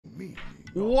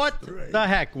What the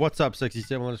heck? What's up, Sexy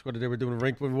Sam? Today we're doing a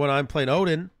rank when I'm playing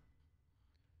Odin.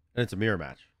 And it's a mirror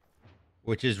match.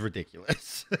 Which is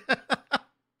ridiculous.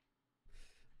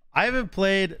 I haven't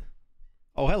played...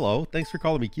 Oh, hello. Thanks for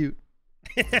calling me cute.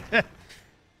 Hey,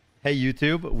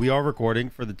 YouTube. We are recording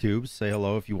for the tubes. Say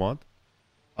hello if you want.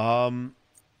 Now,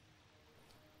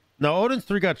 Odin's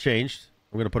 3 got changed.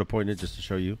 I'm going to put a point in it just to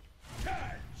show you.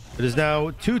 It is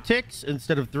now 2 ticks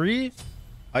instead of 3.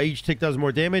 Each tick does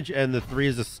more damage, and the 3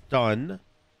 is a stun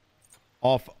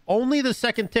off only the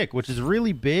second tick, which is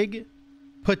really big,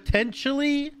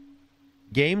 potentially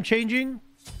game-changing.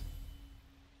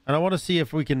 And I want to see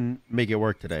if we can make it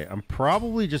work today. I'm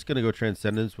probably just going to go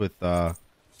Transcendence with a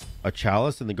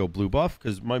Chalice and then go blue buff,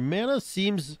 because my mana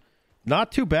seems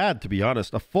not too bad, to be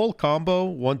honest. A full combo,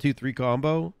 1, 2, 3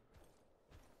 combo,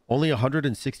 only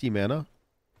 160 mana.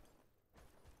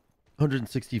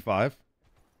 165.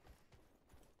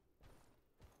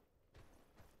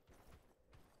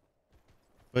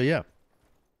 But yeah.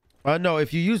 No,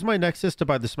 if you use my Nexus to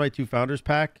buy the Smite 2 Founders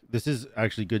Pack, this is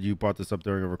actually good you brought this up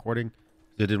during a recording.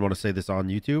 I didn't want to say this on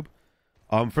YouTube.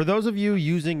 For those of you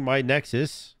using my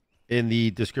Nexus in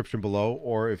the description below,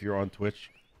 or if you're on Twitch,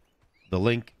 the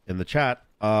link in the chat,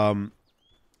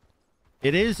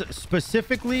 it is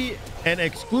specifically and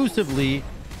exclusively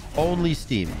only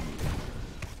Steam.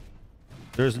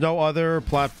 There's no other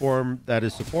platform that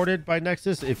is supported by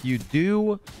Nexus. If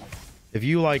you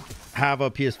like have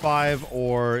a PS5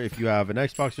 or if you have an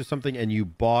Xbox or something and you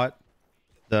bought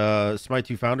the Smite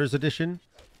 2 Founders Edition,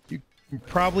 you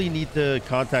probably need to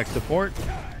contact support,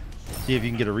 see if you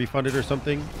can get it refunded or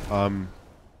something.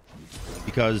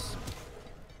 Because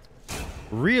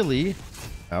really,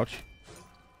 ouch,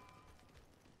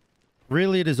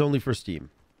 really it is only for Steam.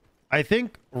 I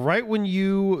think right when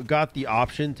you got the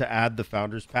option to add the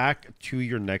Founders Pack to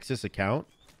your Nexus account,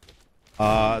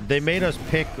 they made us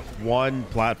pick one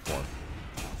platform.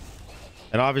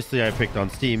 And obviously I picked on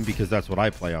Steam because that's what I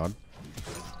play on.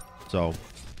 So.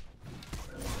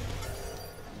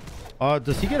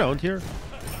 Does he get owned here?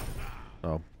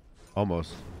 Oh,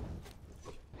 almost.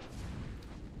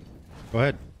 Go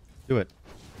ahead. Do it.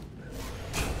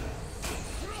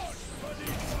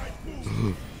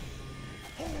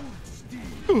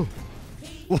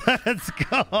 Let's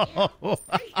go.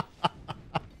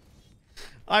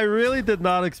 I really did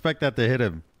not expect that to hit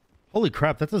him. Holy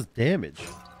crap, that does damage.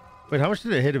 Wait, how much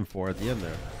did it hit him for at the end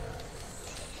there?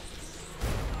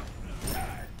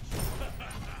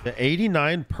 The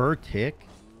 89 per tick?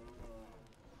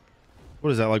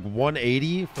 What is that, like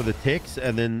 180 for the ticks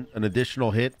and then an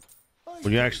additional hit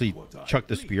when you actually chuck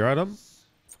the spear at him?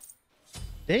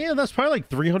 Damn, that's probably like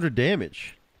 300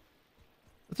 damage.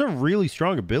 That's a really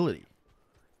strong ability.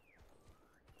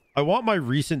 I want my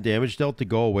recent damage dealt to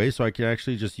go away so I can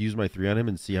actually just use my 3 on him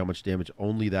and see how much damage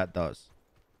only that does.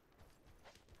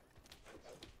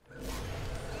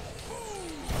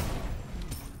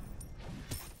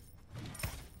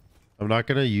 I'm not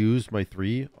going to use my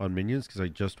 3 on minions because I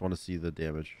just want to see the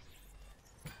damage.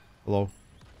 Hello.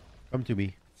 Come to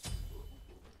me.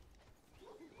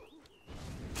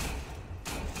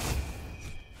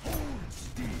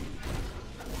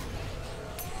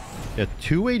 Yeah,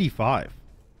 285.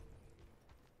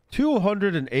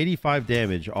 285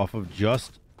 damage off of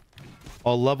just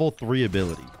a level 3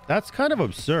 ability. That's kind of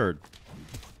absurd.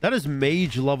 That is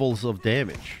mage levels of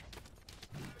damage.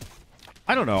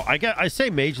 I don't know. I say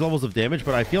mage levels of damage,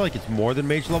 but I feel like it's more than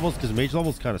mage levels because mage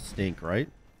levels kind of stink, right?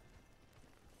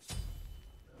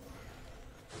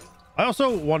 I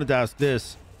also wanted to ask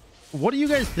this. What do you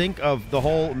guys think of the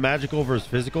whole magical versus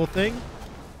physical thing?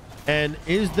 And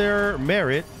is there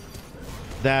merit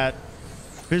that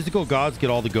physical gods get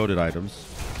all the goated items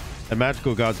and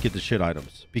magical gods get the shit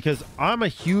items? Because I'm a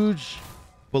huge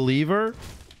believer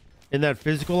in that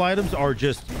physical items are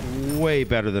just way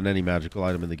better than any magical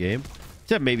item in the game.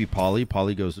 Except maybe Poly.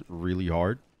 Poly goes really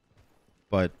hard.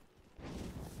 But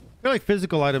I feel like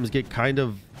physical items get kind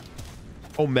of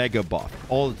omega buff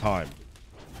all the time.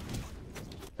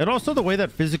 And also the way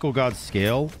that physical gods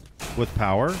scale with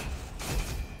power.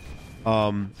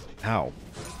 How?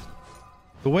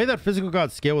 The way that physical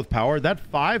gods scale with power, that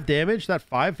 5 damage, that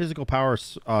 5 physical power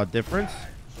difference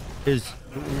is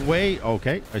way...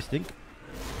 Okay, I stink.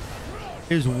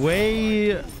 Is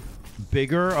way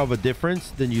bigger of a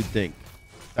difference than you'd think.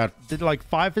 That, like,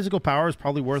 5 physical power is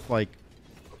probably worth, like,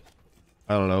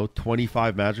 I don't know,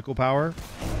 25 magical power.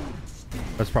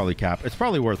 That's probably cap. It's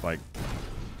probably worth, like,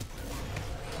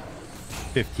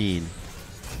 15.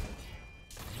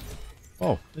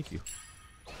 Oh, thank you.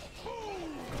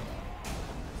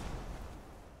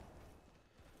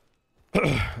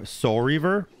 Soul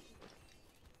Reaver.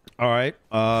 All right.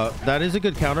 That is a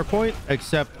good counterpoint,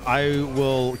 except I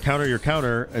will counter your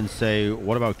counter and say,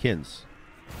 what about Kins?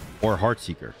 Or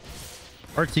Heartseeker?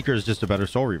 Heartseeker is just a better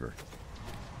Soul Reaver.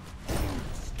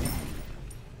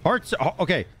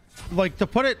 Okay. Like to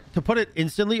put it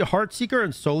instantly, Heartseeker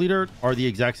and Soul Eater are the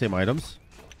exact same items.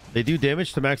 They do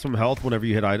damage to maximum health whenever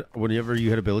you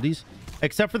hit abilities,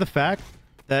 except for the fact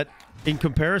that in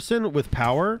comparison with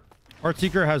power,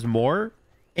 Heartseeker has more,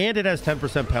 and it has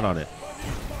 10% pen on it.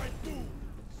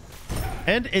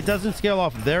 And it doesn't scale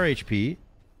off their HP.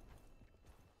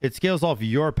 It scales off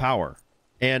your power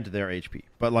and their HP.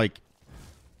 But like,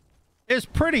 it's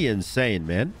pretty insane,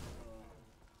 man.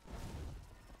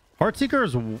 Heartseeker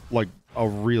is like a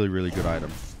really, really good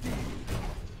item.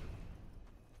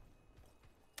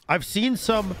 I've seen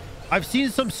some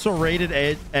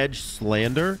serrated edge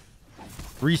slander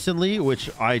recently,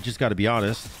 which I just got to be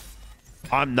honest,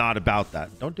 I'm not about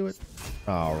that. Don't do it.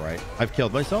 All right. I've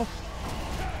killed myself.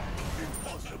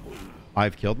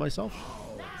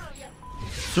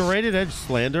 Serrated edge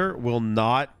slander will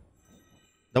not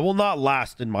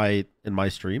last in my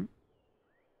stream.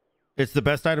 It's the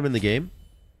best item in the game.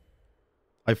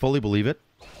 I fully believe it.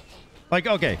 Like,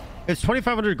 okay, it's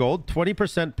 2,500 gold,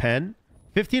 20% pen,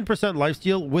 15%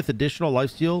 lifesteal with additional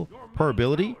lifesteal per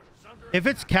ability. If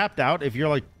it's capped out, if you're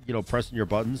like, you know, pressing your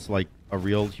buttons like a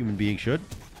real human being should,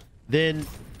 then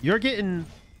you're getting,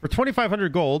 for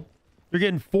 2,500 gold, you're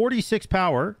getting 46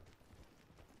 power,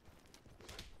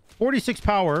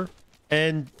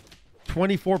 and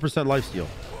 24% lifesteal,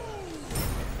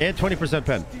 and 20%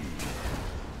 pen.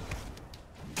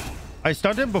 I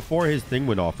stunned him before his thing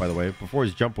went off, by the way, before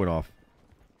his jump went off.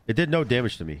 It did no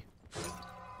damage to me.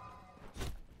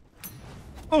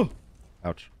 Oh,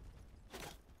 ouch.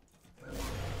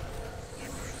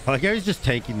 I like how he's just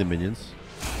tanking the minions.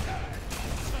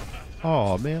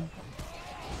 Oh, man.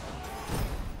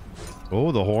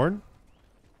 Oh, the horn.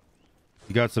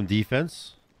 You got some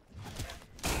defense.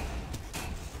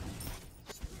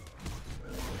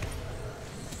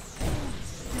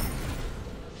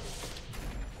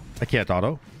 I can't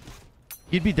auto.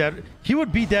 He'd be dead. He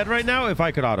would be dead right now if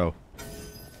I could auto.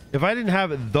 If I didn't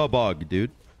have the bug, dude.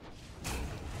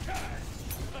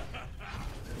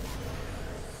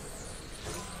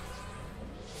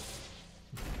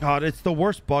 God, it's the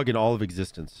worst bug in all of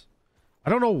existence. I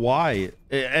don't know why.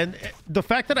 And the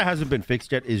fact that it hasn't been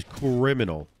fixed yet is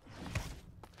criminal.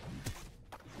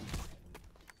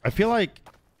 I feel like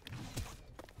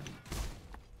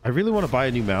I really want to buy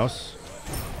a new mouse.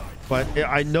 But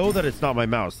I know that it's not my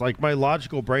mouse. Like, my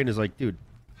logical brain is like, dude,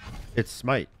 it's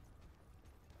Smite.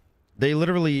 They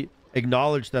literally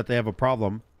acknowledged that they have a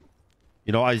problem.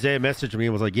 You know, Isaiah messaged me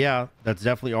and was like, yeah, that's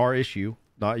definitely our issue,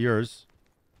 not yours.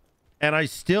 And I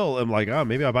still am like, oh,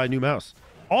 maybe I'll buy a new mouse.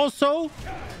 Also,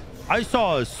 I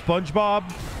saw a SpongeBob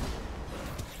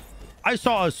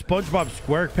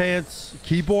SquarePants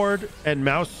keyboard and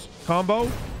mouse combo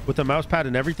with a mouse pad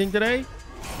and everything today.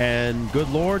 And good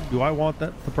lord, do I want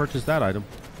that to purchase that item?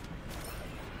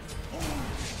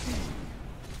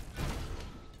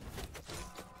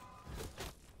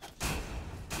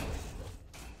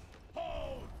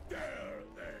 All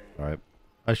right,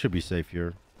 I should be safe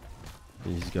here.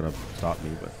 He's gonna stop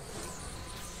me, but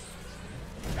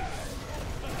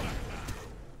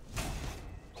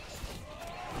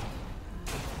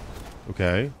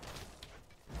okay.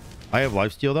 I have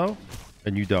lifesteal though,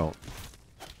 and you don't.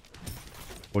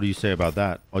 What do you say about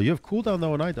that? Oh, you have cooldown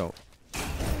though, and I don't.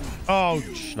 Oh,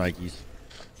 shnikes.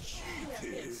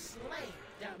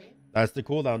 That's the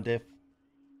cooldown diff.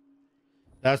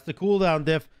 That's the cooldown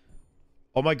diff.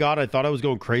 Oh my god, I thought I was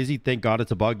going crazy. Thank god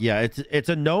it's a bug. Yeah, it's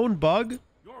a known bug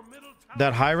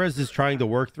that Hi-Rez is trying to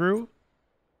work through.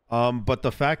 But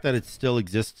the fact that it still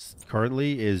exists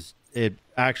currently it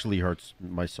actually hurts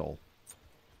my soul.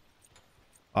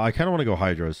 I kind of want to go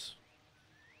Hydras.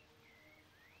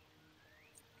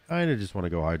 I just want to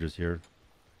go Hydras here.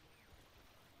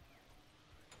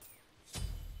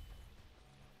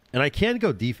 And I can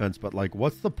go defense, but like,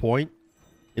 what's the point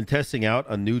in testing out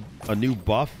a new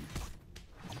buff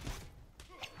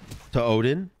to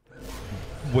Odin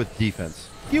with defense?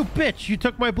 You bitch, you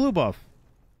took my blue buff.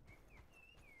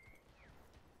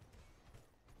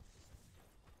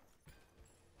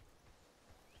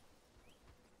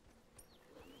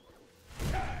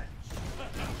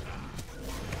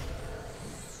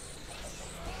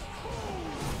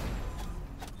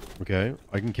 Okay,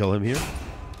 I can kill him here.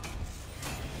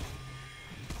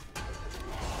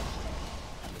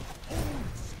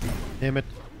 Damn it.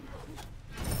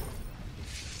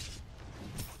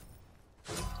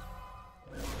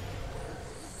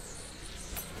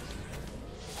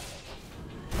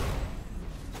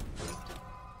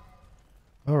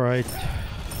 All right.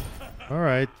 All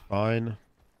right, fine.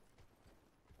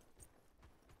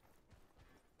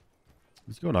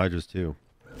 Let's go Nidras too.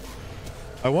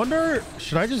 I wonder,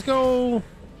 should I just go...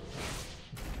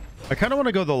 I kind of want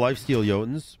to go the lifesteal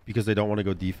Jotuns because they don't want to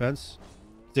go defense.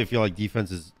 They feel like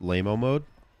defense is lame-o mode.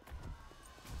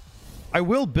 I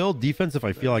will build defense if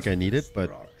I feel like I need it, but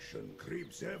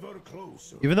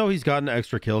even though he's gotten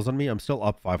extra kills on me, I'm still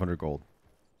up 500 gold.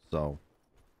 So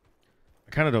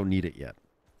I kind of don't need it yet.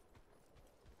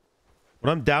 When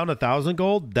I'm down 1,000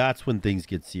 gold, that's when things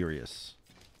get serious.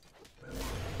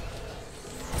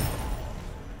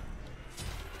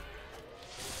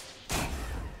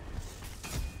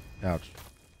 Ouch.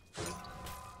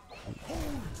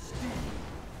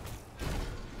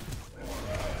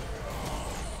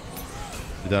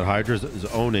 Dude, that Hydra is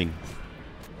owning.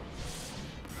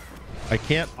 I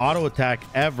can't auto attack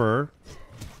ever.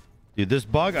 Dude, this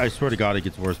bug, I swear to God, it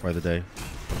gets worse by the day.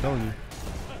 I'm telling you.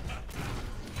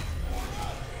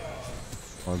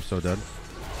 Oh, I'm so dead.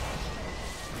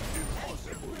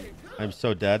 I'm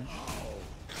so dead.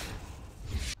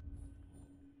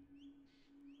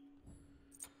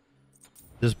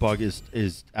 This bug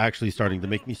is actually starting to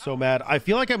make me so mad. I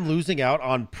feel like I'm losing out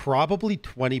on probably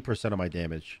 20% of my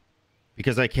damage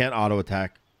because I can't auto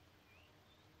attack.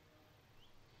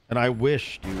 And I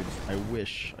wish, dude, I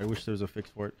wish there was a fix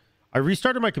for it. I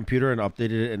restarted my computer and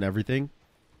updated it and everything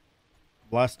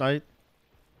last night.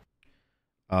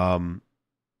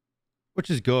 Which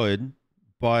is good,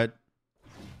 but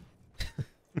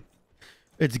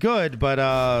it's good, but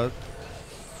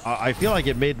I feel like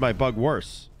it made my bug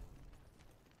worse.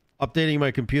 Updating my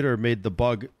computer made the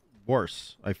bug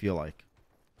worse, I feel like.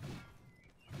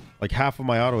 Like half of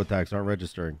my auto attacks aren't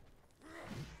registering.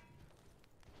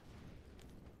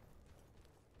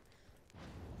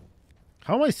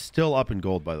 How am I still up in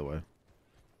gold, by the way?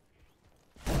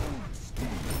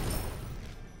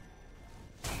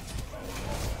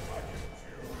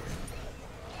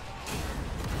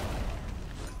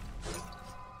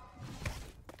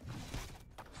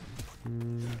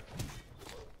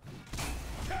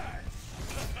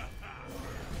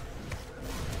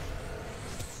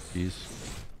 Jeez.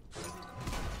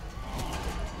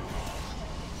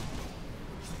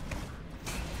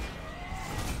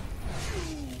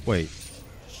 Wait.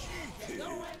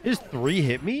 His 3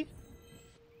 hit me?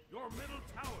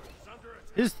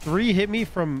 His 3 hit me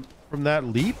from that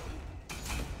leap?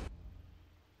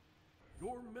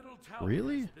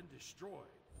 Really?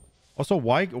 Also,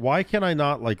 why can I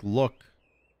not like look?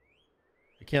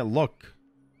 I can't look.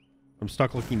 I'm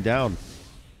stuck looking down.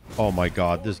 Oh my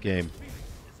God, this game.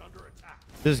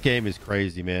 This game is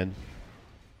crazy, man.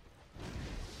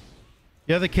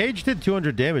 Yeah, the cage did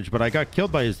 200 damage, but I got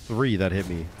killed by his 3 that hit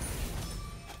me.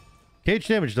 Cage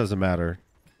damage doesn't matter.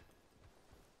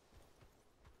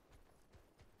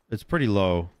 It's pretty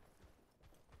low,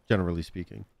 generally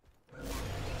speaking.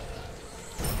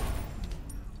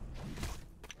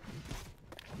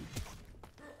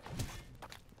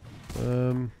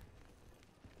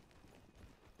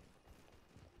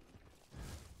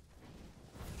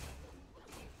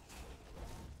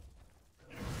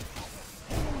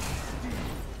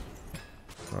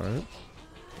 All right.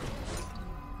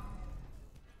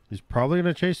 He's probably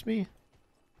going to chase me.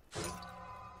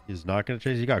 He's not going to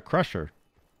chase. He got Crusher.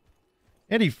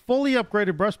 And he fully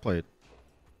upgraded breastplate.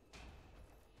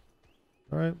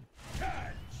 All right.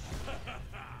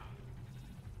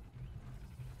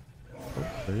 Oh,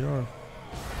 there you are.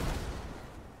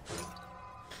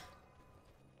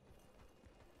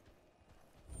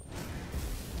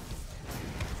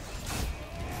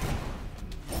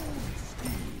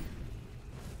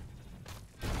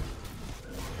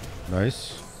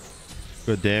 Nice.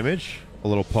 Good damage. A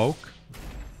little poke.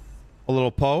 A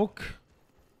little poke.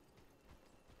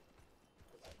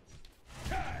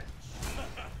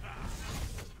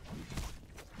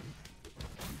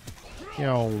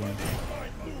 Yo.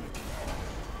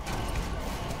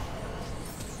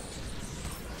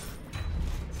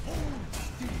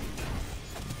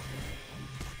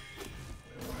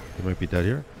 He might be dead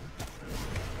here.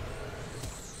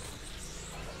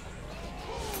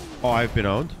 Oh, I've been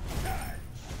owned.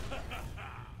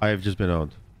 I have just been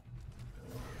owned.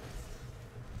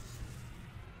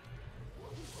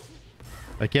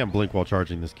 I can't blink while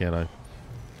charging this, can I?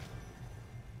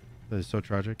 That is so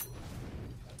tragic.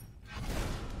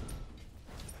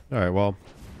 Alright, well.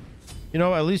 You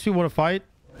know, at least we want to fight.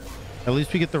 At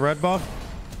least we get the red buff.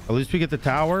 At least we get the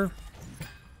tower.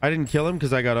 I didn't kill him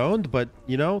because I got owned, but,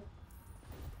 you know.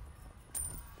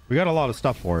 We got a lot of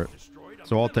stuff for it.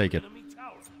 So I'll take it.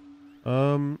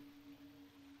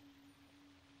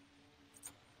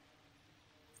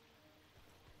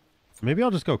 Maybe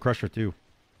I'll just go Crusher too.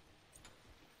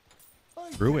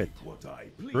 Screw it.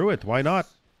 Screw it. Why not?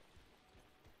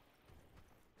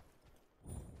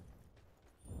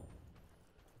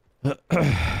 I'm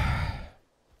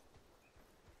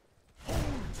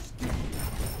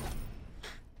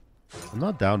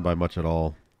not down by much at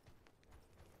all.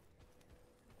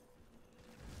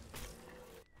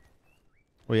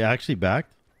 Well, you actually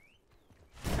backed?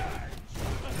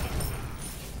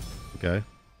 Okay. I feel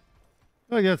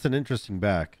like that's an interesting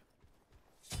back.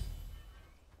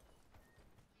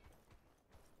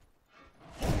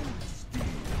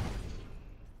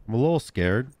 I'm a little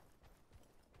scared.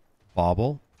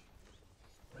 Bobble.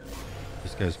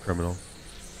 This guy's criminal.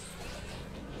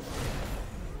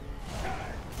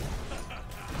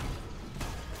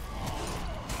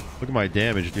 Look at my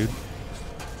damage, dude.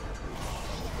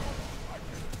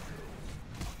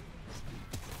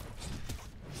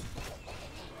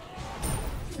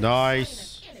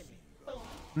 Nice.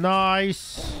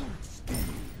 Nice.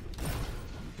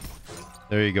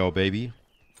 There you go, baby.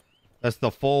 That's the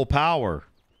full power.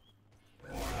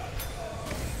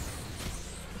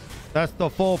 That's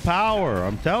the full power.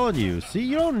 I'm telling you. See,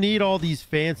 you don't need all these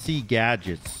fancy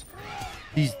gadgets.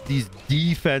 These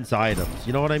defense items.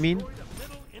 You know what I mean?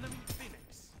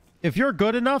 If you're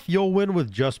good enough, you'll win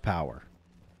with just power.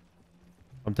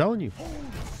 I'm telling you.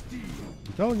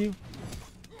 I'm telling you.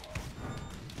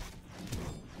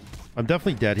 I'm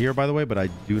definitely dead here, by the way, but I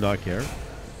do not care.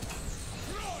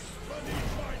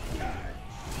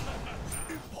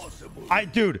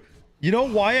 Dude, you know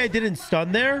why I didn't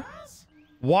stun there?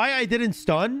 Why I didn't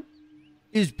stun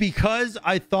is because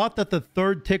I thought that the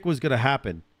third tick was going to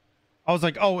happen. I was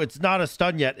like, oh, it's not a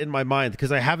stun yet in my mind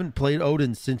because I haven't played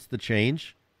Odin since the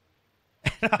change.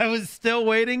 And I was still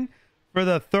waiting for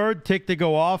the third tick to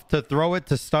go off to throw it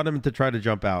to stun him to try to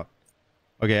jump out.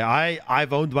 Okay,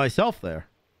 I've owned myself there.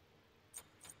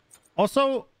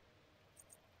 Also,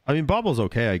 I mean, Bobble's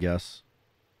okay, I guess.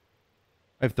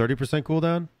 I have 30%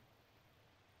 cooldown.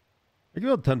 I can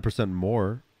build 10%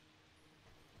 more.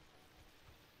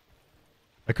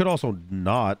 I could also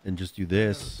not and just do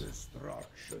this.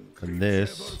 And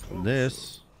this. And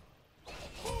this.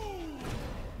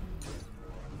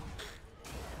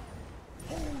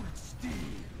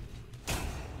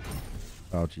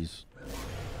 Oh, jeez.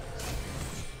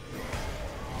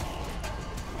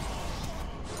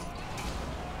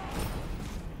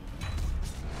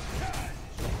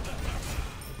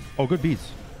 Oh, good beats.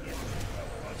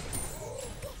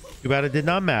 Too bad it did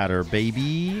not matter,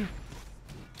 baby.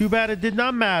 Too bad it did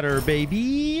not matter,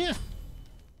 baby.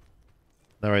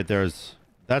 All right,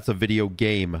 that's a video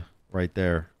game right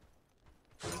there.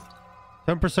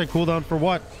 10% cooldown for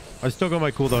what? I still got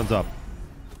my cooldowns up.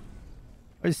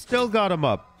 I still got them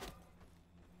up.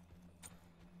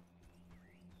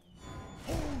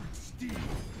 I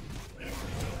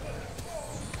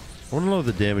want to know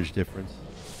the damage difference.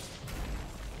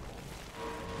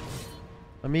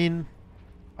 I mean,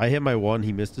 I hit my one.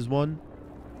 He missed his one.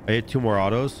 I hit 2 more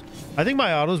autos. I think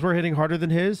my autos were hitting harder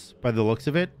than his by the looks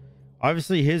of it.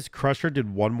 Obviously, his Crusher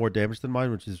did 1 more damage than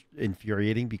mine, which is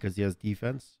infuriating because he has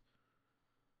defense.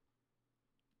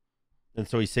 And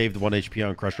so he saved 1 HP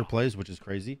on Crusher plays, which is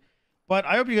crazy. But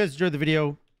I hope you guys enjoyed the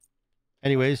video.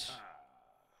 Anyways,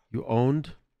 you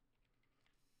owned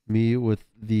me with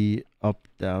the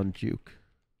up-down juke.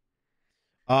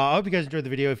 I hope you guys enjoyed the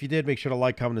video. If you did, make sure to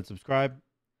like, comment, and subscribe.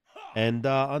 And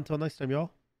until next time,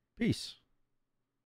 y'all. Peace.